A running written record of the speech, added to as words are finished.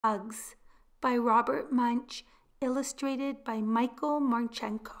Hugs by Robert Munsch, illustrated by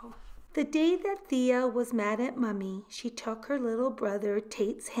Martchenko. The day that Thea was mad at Mummy, she took her little brother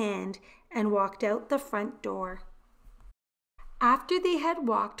Tate's hand and walked out the front door. After they had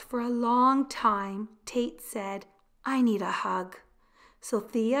walked for a long time, Tate said, "I need a hug." So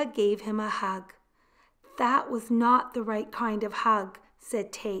Thea gave him a hug. "That was not the right kind of hug,"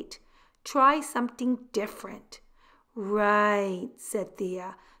 said Tate. "Try something different." "Right," said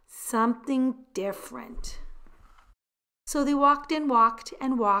Thea, "something different." So they walked and walked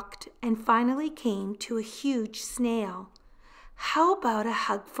and walked and finally came to a huge snail. "How about a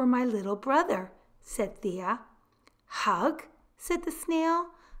hug for my little brother?" said Thea. "Hug?" said the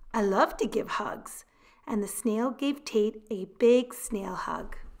snail. "I love to give hugs." And the snail gave Tate a big snail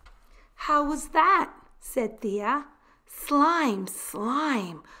hug. "How was that?" said Thea. "Slime,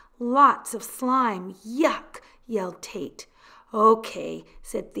 slime, lots of slime, yuck," yelled Tate. "Okay,"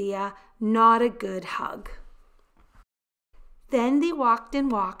 said Thea, "not a good hug." Then they walked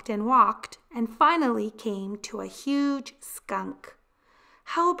and walked and walked and finally came to a huge skunk.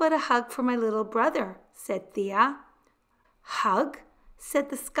 "How about a hug for my little brother?" said Thea. "Hug?" said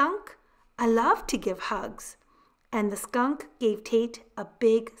the skunk. "I love to give hugs." And the skunk gave Tate a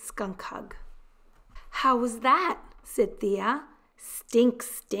big skunk hug. "How was that?" said Thea. "Stink,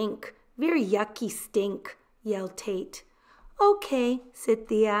 stink, very yucky stink," yelled Tate. "Okay," said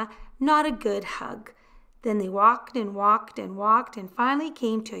Thea, "not a good hug." Then they walked and walked and walked and finally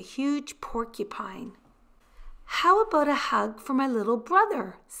came to a huge porcupine. "How about a hug for my little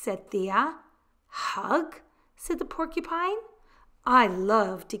brother?" said Thea. "Hug?" said the porcupine. "I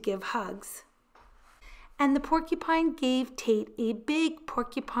love to give hugs." And the porcupine gave Tate a big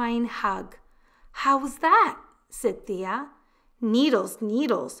porcupine hug. "How was that?" said Thea. "Needles,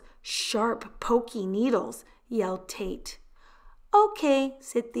 needles, sharp, pokey needles," yelled Tate. "Okay,"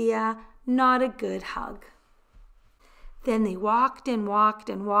 said Thea, "not a good hug." Then they walked and walked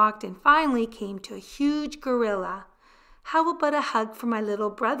and walked and finally came to a huge gorilla. "How about a hug for my little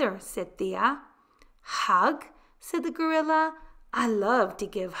brother?" said Thea. "Hug?" said the gorilla. "I love to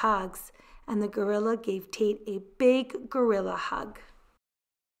give hugs." And the gorilla gave Tate a big gorilla hug.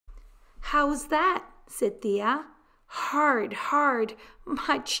 "How was that?" said Thea. "Hard, hard,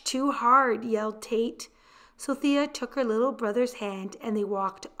 much too hard," yelled Tate. So Thea took her little brother's hand and they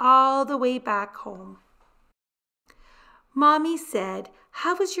walked all the way back home. Mommy said,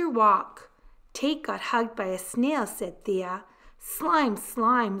 "How was your walk?" "Tate got hugged by a snail," said Thea. "Slime,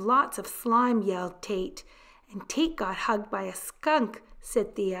 slime, lots of slime," yelled Tate. "And Tate got hugged by a skunk,"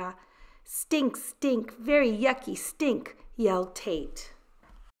 said Thea. "Stink, stink, very yucky stink," yelled Tate.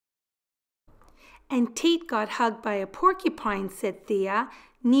 "And Tate got hugged by a porcupine," said Thea.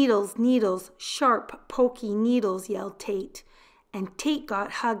 "Needles, needles, sharp, pokey needles," yelled Tate. "And Tate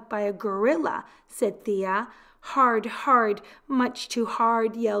got hugged by a gorilla," said Thea. "Hard, hard, much too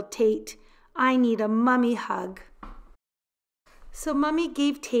hard," yelled Tate. "I need a mummy hug." So Mummy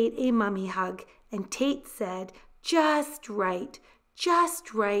gave Tate a mummy hug, and Tate said, "Just right,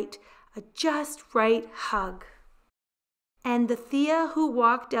 a just right hug." "And the Thea who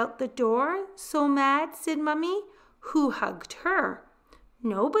walked out the door so mad," said Mummy, "who hugged her?"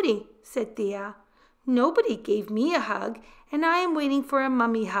 "Nobody," said Thea. "Nobody gave me a hug, and I am waiting for a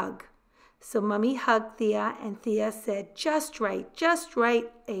mummy hug." So Mummy hugged Thea, and Thea said, just right,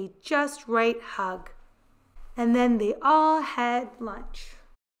 a just right hug." And then they all had lunch.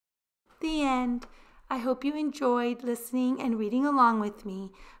 The end. I hope you enjoyed listening and reading along with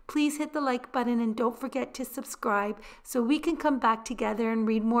me. Please hit the like button and don't forget to subscribe so we can come back together and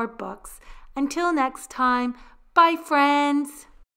read more books. Until next time, bye friends.